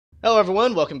Hello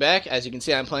everyone, welcome back. As you can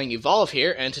see, I'm playing Evolve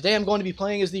here, and today I'm going to be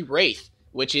playing as the Wraith,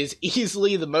 which is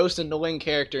easily the most annoying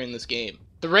character in this game.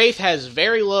 The Wraith has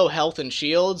very low health and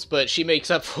shields, but she makes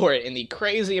up for it in the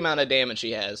crazy amount of damage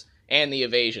she has, and the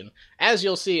evasion, as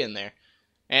you'll see in there.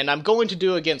 And I'm going to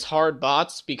do against hard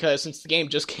bots, because since the game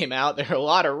just came out, there are a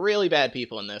lot of really bad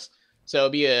people in this. So it'll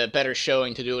be a better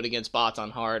showing to do it against bots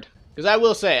on hard. Because I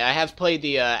will say, I have played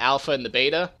the alpha and the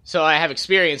beta, so I have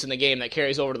experience in the game that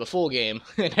carries over to the full game,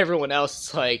 and everyone else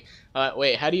is like,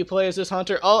 wait, how do you play as this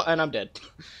hunter? Oh, and I'm dead.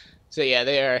 So yeah,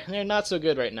 they're not so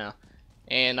good right now.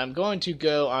 And I'm going to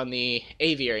go on the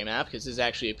Aviary map, because this is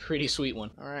actually a pretty sweet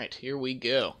one. Alright, here we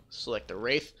go. Select the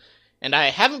Wraith. And I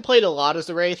haven't played a lot as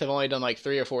the Wraith, I've only done like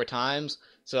 3 or 4 times,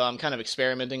 so I'm kind of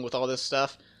experimenting with all this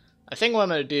stuff. I think what I'm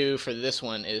going to do for this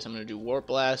one is I'm going to do Warp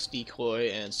Blast, Decoy,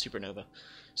 and Supernova.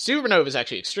 Supernova is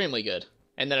actually extremely good.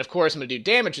 And then, of course, I'm going to do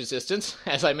damage resistance.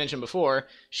 As I mentioned before,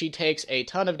 she takes a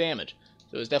ton of damage.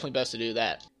 So it's definitely best to do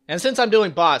that. And since I'm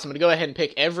doing bots, I'm going to go ahead and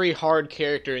pick every hard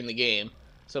character in the game.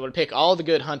 So I'm going to pick all the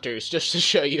good hunters just to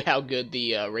show you how good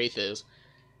the Wraith is.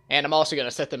 And I'm also going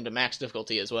to set them to max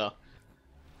difficulty as well.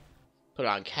 Put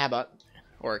on Cabot,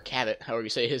 or Cabot, however you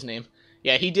say his name.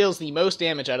 Yeah, he deals the most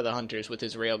damage out of the hunters with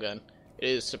his railgun. It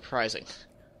is surprising.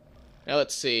 Now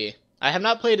let's see. I have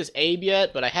not played as Abe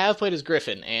yet, but I have played as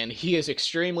Griffin, and he is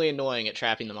extremely annoying at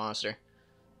trapping the monster.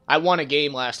 I won a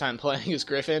game last time playing as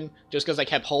Griffin, just because I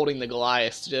kept holding the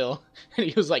Goliath still, and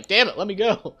he was like, damn it, let me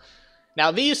go.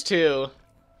 Now these two,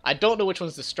 I don't know which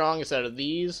one's the strongest out of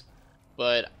these,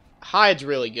 but Hyde's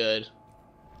really good.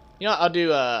 You know, I'll do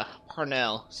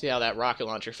Parnell, see how that rocket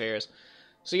launcher fares.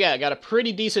 So yeah, I got a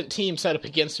pretty decent team set up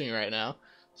against me right now,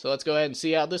 so let's go ahead and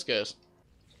see how this goes.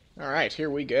 Alright,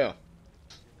 here we go.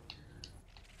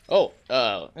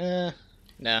 Nah,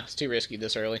 it's too risky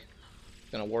this early.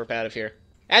 Gonna warp out of here.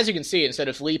 As you can see, instead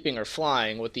of leaping or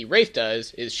flying, what the Wraith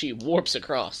does is she warps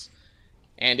across.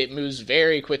 And it moves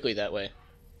very quickly that way.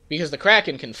 Because the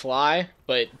Kraken can fly,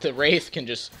 but the Wraith can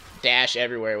just dash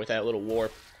everywhere with that little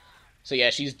warp. So yeah,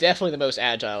 she's definitely the most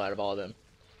agile out of all of them.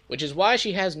 Which is why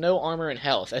she has no armor and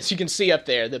health. As you can see up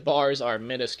there, the bars are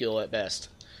minuscule at best.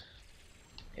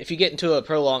 If you get into a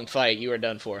prolonged fight, you are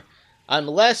done for.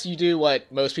 Unless you do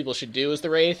what most people should do as the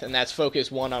Wraith, and that's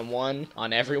focus one-on-one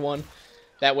on everyone.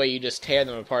 That way you just tear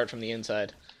them apart from the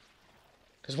inside.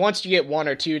 Because once you get 1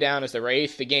 or 2 down as the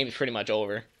Wraith, the game's pretty much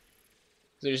over.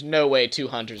 There's no way 2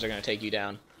 hunters are going to take you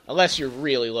down. Unless you're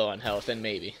really low on health, then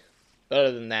maybe. But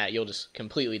other than that, you'll just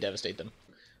completely devastate them.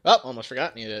 Oh, almost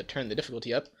forgot. Need to turn the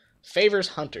difficulty up. Favors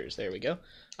hunters. There we go.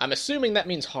 I'm assuming that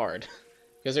means hard.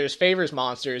 Because there's favors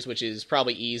monsters, which is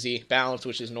probably easy. Balance,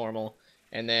 which is normal.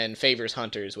 And then favors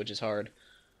hunters, which is hard.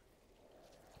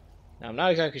 Now, I'm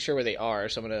not exactly sure where they are,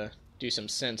 so I'm going to do some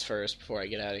sense first before I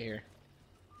get out of here.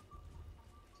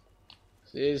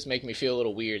 It is making me feel a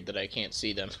little weird that I can't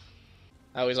see them.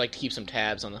 I always like to keep some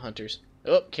tabs on the hunters.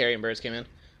 Oh, carrion birds came in.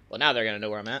 Well, now they're going to know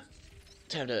where I'm at.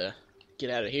 Time to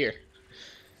get out of here.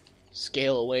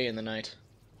 Scale away in the night.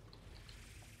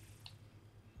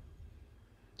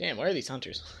 Damn, where are these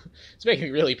hunters? It's making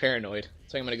me really paranoid.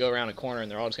 It's like I'm going to go around a corner and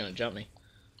they're all just going to jump me.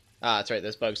 Ah, that's right,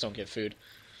 those bugs don't get food.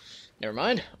 Never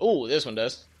mind. Oh, this one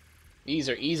does. These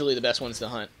are easily the best ones to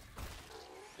hunt.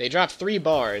 They drop 3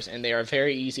 bars, and they are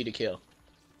very easy to kill.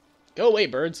 Go away,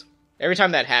 birds. Every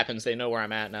time that happens, they know where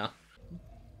I'm at now.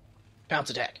 Pounce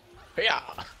attack. Yeah.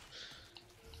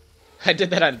 I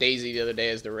did that on Daisy the other day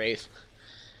as the Wraith.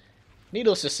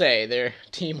 Needless to say, their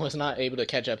team was not able to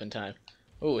catch up in time.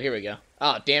 Oh, here we go.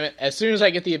 Oh, damn it. As soon as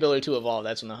I get the ability to evolve,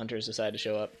 that's when the hunters decide to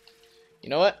show up. You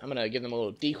know what? I'm going to give them a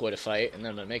little decoy to fight, and then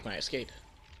I'm going to make my escape.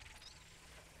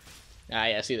 Ah,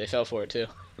 yeah, see, they fell for it, too.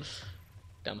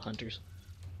 Dumb hunters.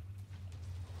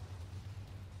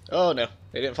 Oh, no.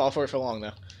 They didn't fall for it for long, though.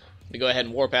 I'm going to go ahead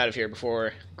and warp out of here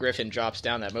before Griffin drops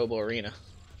down that mobile arena.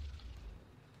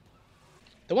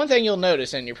 The one thing you'll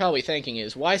notice, and you're probably thinking,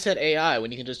 is why set AI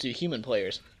when you can just do human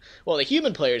players? Well, the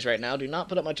human players right now do not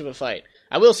put up much of a fight.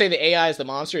 I will say the AI as the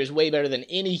monster is way better than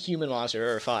any human monster I've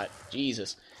ever fought.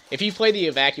 Jesus. If you play the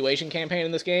evacuation campaign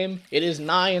in this game, it is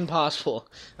nigh impossible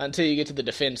until you get to the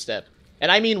defend step.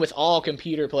 And I mean with all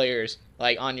computer players,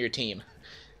 like, on your team.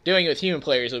 Doing it with human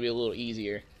players will be a little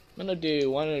easier. I'm going to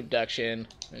do 1 abduction,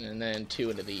 and then 2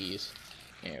 into these.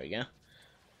 There we go.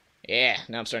 Yeah,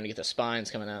 now I'm starting to get the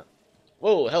spines coming out.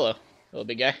 Whoa, hello. Hello,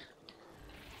 big guy.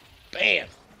 Bam!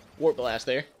 Warp blast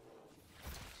there.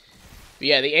 But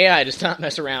yeah, the AI does not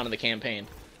mess around in the campaign.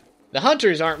 The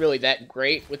hunters aren't really that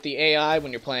great with the AI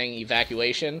when you're playing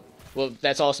evacuation. Well,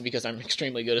 that's also because I'm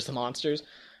extremely good as the monsters.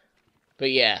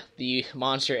 But yeah, the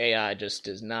monster AI just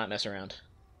does not mess around.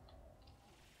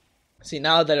 See,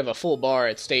 now that I have a full bar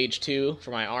at stage 2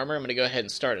 for my armor, I'm going to go ahead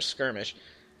and start a skirmish.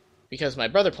 Because my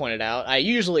brother pointed out,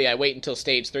 I wait until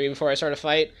stage 3 before I start a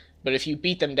fight, but if you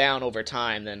beat them down over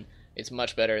time, then it's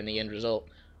much better in the end result.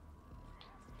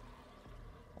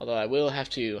 Although I will have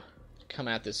to come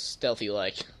at this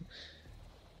stealthy-like.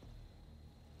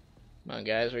 Come on,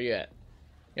 guys, where you at?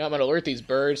 You know, I'm going to alert these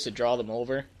birds to draw them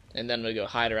over, and then I'm going to go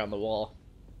hide around the wall.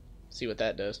 See what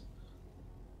that does.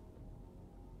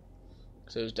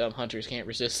 So those dumb hunters can't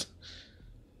resist.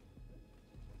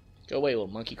 Go away, little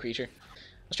monkey creature.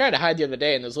 I was trying to hide the other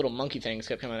day, and those little monkey things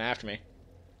kept coming after me.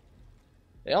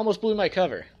 They almost blew my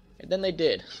cover, and then they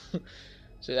did.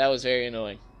 So that was very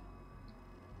annoying.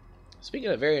 Speaking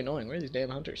of very annoying, where are these damn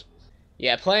hunters?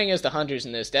 Yeah, playing as the hunters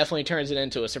in this definitely turns it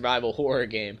into a survival horror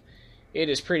game. It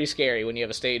is pretty scary when you have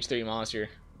a stage 3 monster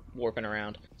warping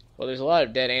around. Well, there's a lot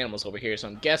of dead animals over here, so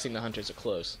I'm guessing the hunters are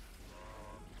close.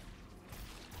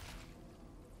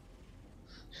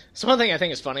 So one thing I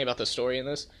think is funny about the story in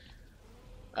this...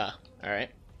 alright.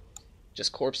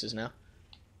 Just corpses now.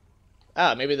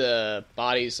 Maybe the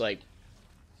bodies, like,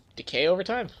 decay over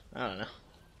time? I don't know.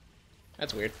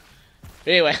 That's weird.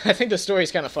 But anyway, I think the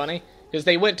story's kind of funny, because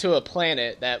they went to a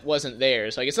planet that wasn't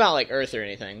theirs. Like, it's not like Earth or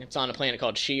anything. It's on a planet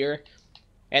called Sheer.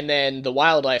 And then the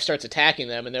wildlife starts attacking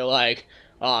them, and they're like,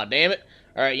 aw, damn it.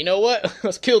 Alright, you know what?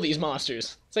 Let's kill these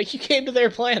monsters. It's like, you came to their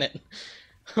planet.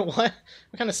 What?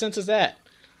 What kind of sense is that?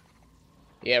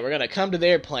 Yeah, we're gonna come to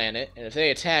their planet, and if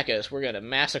they attack us, we're gonna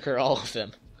massacre all of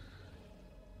them.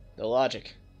 The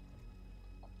logic.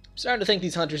 I'm starting to think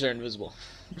these hunters are invisible.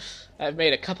 I've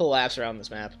made a couple laps around this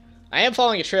map. I am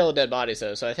following a trail of dead bodies,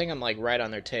 though, so I think I'm, like, right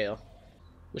on their tail.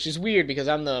 Which is weird, because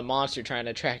I'm the monster trying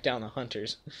to track down the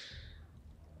hunters.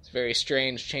 It's a very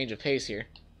strange change of pace here.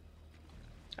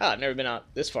 I've never been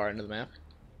out this far into the map.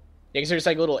 Yeah, because there's,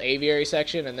 like, a little aviary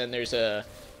section, and then there's a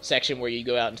section where you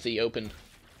go out into the open...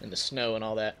 and the snow and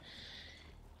all that.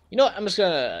 You know what? I'm just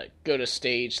gonna go to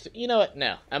stage... You know what?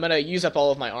 No. I'm gonna use up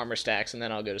all of my armor stacks, and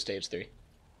then I'll go to stage 3.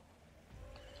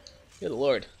 Good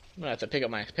lord. I'm gonna have to pick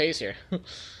up my pace here.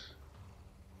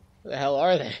 Where the hell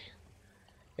are they?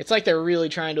 It's like they're really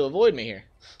trying to avoid me here.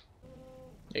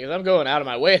 Because I'm going out of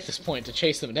my way at this point to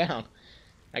chase them down.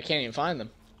 I can't even find them.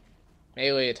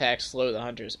 Melee attacks slow the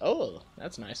hunters. Oh,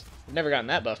 that's nice. I've never gotten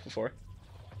that buff before.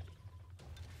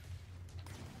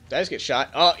 Did I just get shot?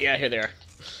 Oh, yeah, here they are.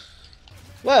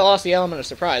 Well, I lost the element of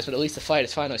surprise, but at least the fight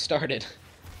has finally started.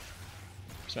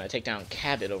 Just gonna take down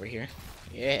Cabot over here.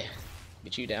 Yeah.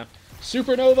 Get you down.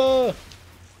 Supernova!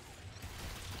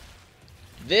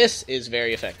 This is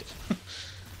very effective.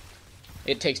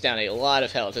 It takes down a lot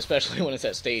of health, especially when it's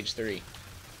at stage 3.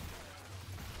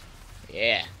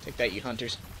 Yeah. Take that, you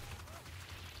hunters.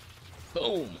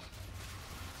 Boom!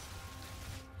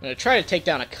 I'm gonna try to take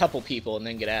down a couple people and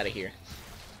then get out of here.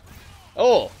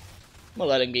 Oh! I'm gonna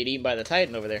let him get eaten by the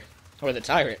Titan over there. Or the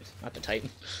Tyrant, not the Titan.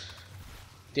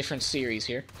 Different series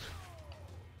here.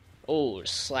 Oh,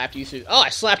 slapped you through... Oh, I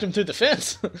slapped him through the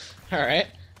fence! Alright.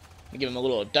 Give him a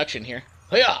little abduction here.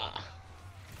 Hiya!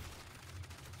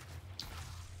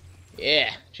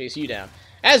 Yeah, chase you down.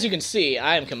 As you can see,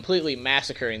 I am completely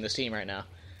massacring this team right now.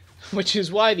 Which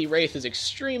is why the Wraith is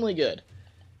extremely good.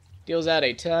 Deals out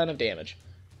a ton of damage.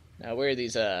 Now, where are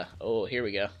these, Oh, here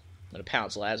we go. I'm gonna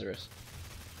pounce Lazarus.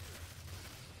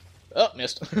 Oh,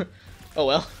 missed. Oh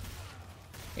well.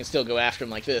 I can still go after him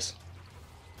like this.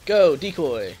 Go,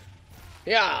 decoy.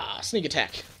 Yeah, sneak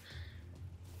attack.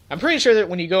 I'm pretty sure that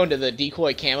when you go into the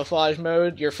decoy camouflage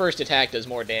mode, your first attack does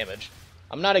more damage.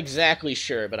 I'm not exactly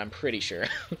sure, but I'm pretty sure.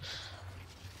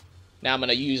 Now I'm going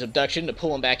to use abduction to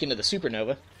pull him back into the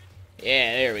supernova.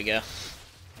 Yeah, there we go.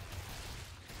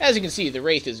 As you can see, the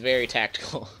Wraith is very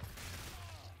tactical.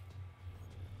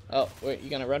 Oh, wait, you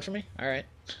going to run for me? Alright.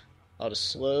 I'll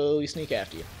just slowly sneak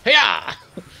after you. Hiya!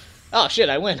 Oh, shit,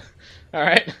 I win.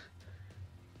 Alright.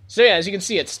 So yeah, as you can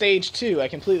see, at stage 2, I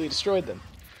completely destroyed them.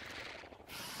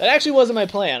 That actually wasn't my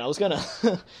plan. I was gonna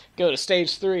go to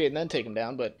stage 3 and then take them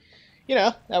down, but, you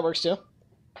know, that works too.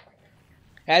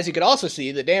 As you could also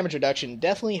see, the damage reduction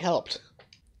definitely helped.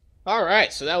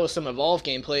 Alright, so that was some Evolve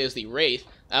gameplay as the Wraith.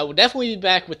 I will definitely be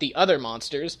back with the other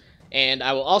monsters, and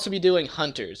I will also be doing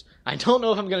Hunters. I don't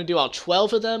know if I'm going to do all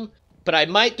 12 of them, but I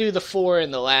might do the 4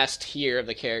 in the last tier of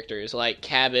the characters, like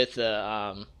Cabot,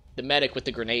 the medic with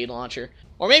the grenade launcher,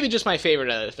 or maybe just my favorite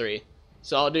out of the 3.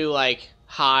 So I'll do, like,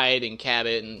 Hyde and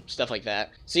Cabot and stuff like that.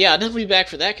 So yeah, I'll definitely be back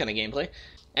for that kind of gameplay.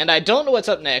 And I don't know what's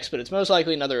up next, but it's most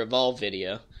likely another Evolve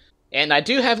video. And I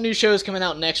do have new shows coming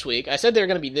out next week. I said they were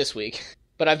going to be this week,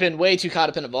 but I've been way too caught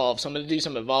up in Evolve, so I'm going to do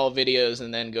some Evolve videos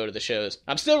and then go to the shows.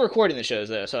 I'm still recording the shows,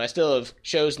 though, so I still have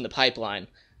shows in the pipeline.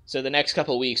 So the next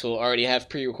couple weeks we'll already have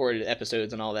pre-recorded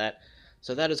episodes and all that.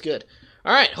 So that is good.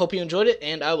 Alright, hope you enjoyed it,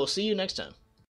 and I will see you next time.